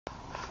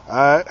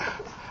Alright,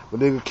 my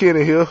nigga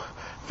Kenny here,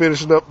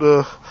 finishing up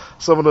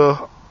some of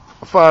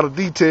the final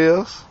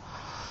details.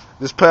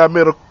 This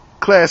Palmetto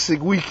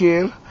Classic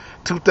weekend,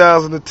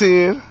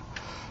 2010,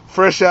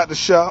 fresh out the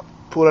shop.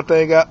 Pull that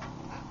thing out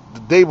the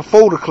day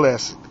before the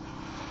Classic.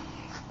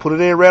 Put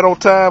it in right on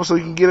time so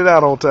you can get it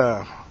out on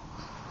time.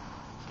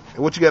 And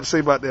what you got to say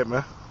about that,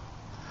 man?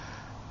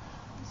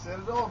 Set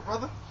it off,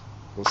 brother.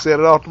 Gonna set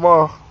it off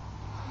tomorrow?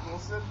 Gonna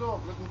set it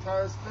off. Looking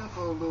tired of spin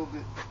for a little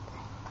bit.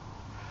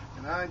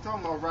 And I ain't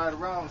talking about ride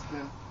around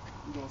spin.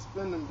 We gonna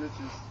spin them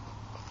bitches.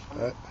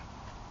 Alright.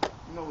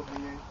 You know what we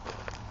mean.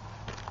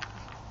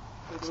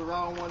 Take it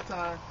around one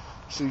time.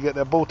 So you got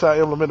that bow tie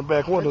emblem in the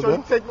back window, Make sure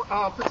there? you take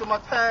a picture of my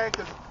tag,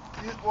 because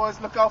these boys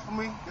look out for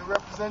me. They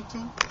represent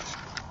too.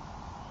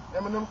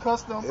 Eminem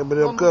Custom.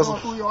 Eminem Custom.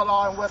 Who y'all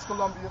are in West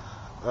Columbia.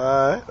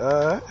 Alright.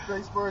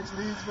 Graceburg,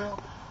 Leedsville.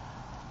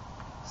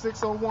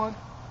 601.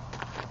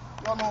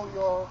 Y'all know who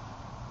y'all.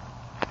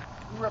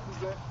 We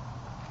represent.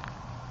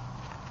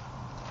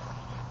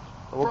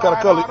 What kind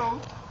of color?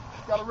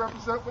 Gotta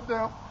represent with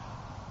them.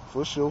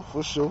 For sure.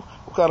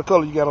 What kind of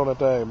color you got on that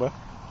thing, man?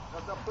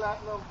 That's the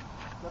platinum.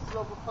 That's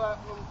silver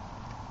platinum.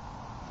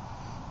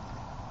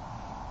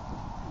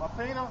 My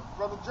painter,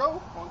 Brother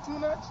Joe, on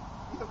 2-nuts,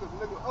 he hooked a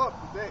nigga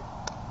up today.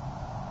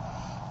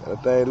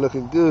 That thing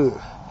looking good.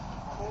 My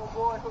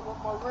homeboy hooked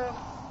up my rim.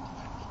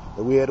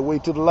 And we had to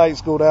wait till the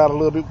lights go down a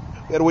little bit.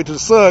 We had to wait till the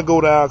sun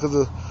go down because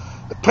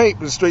the paint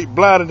was straight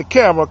blinding the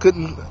camera. I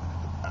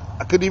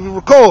couldn't even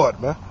record,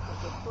 man.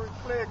 That's a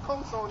 3-clear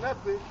coats on that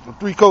bitch. The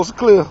 3 coats are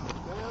clear.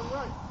 Damn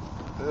right.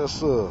 Yes,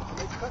 sir.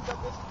 They cut that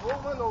bitch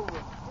over and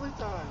over. 3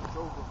 times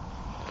over.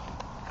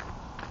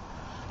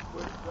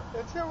 But the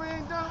interior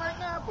ain't done right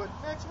now, but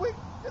next week,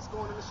 it's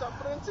going in the shop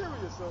for the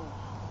interior, so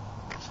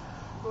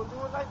we're going to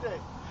do it like that.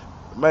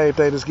 The main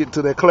thing is getting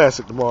to that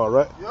Classic tomorrow,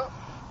 right? Yep.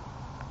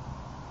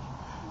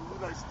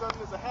 Like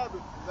stunning is a habit,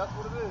 and that's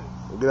what it is.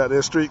 We'll get out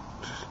there street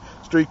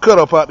cut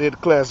up out there at the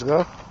Classic,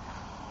 huh?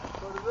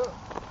 Cut it up.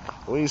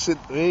 We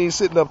ain't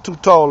sitting up too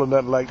tall or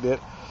nothing like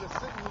that. Just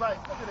sitting right,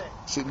 look at that.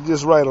 Sitting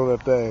just right on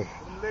that thing.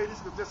 Them ladies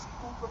could just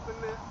scoop up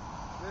in there.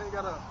 They ain't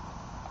gotta.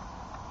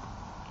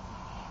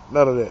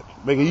 None of that.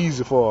 Make it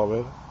easy for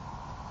them, man.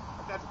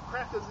 I got the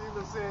crackers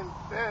even saying,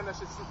 damn, that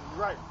shit's sitting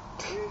right.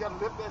 You ain't gotta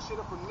lift that shit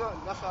up or nothing.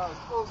 That's how it's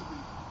supposed to be.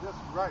 Just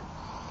right.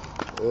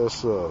 Yes,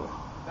 sir.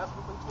 That's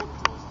what them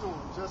 22's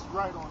doing. Just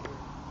right on there.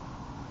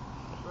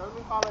 Well, let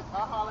me holler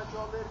at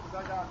y'all later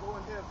because I gotta go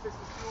in here and fix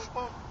this fuel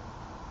pump.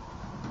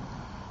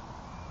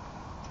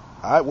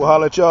 All right, we'll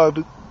holler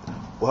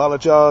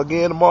at y'all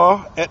again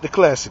tomorrow at the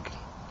Classic.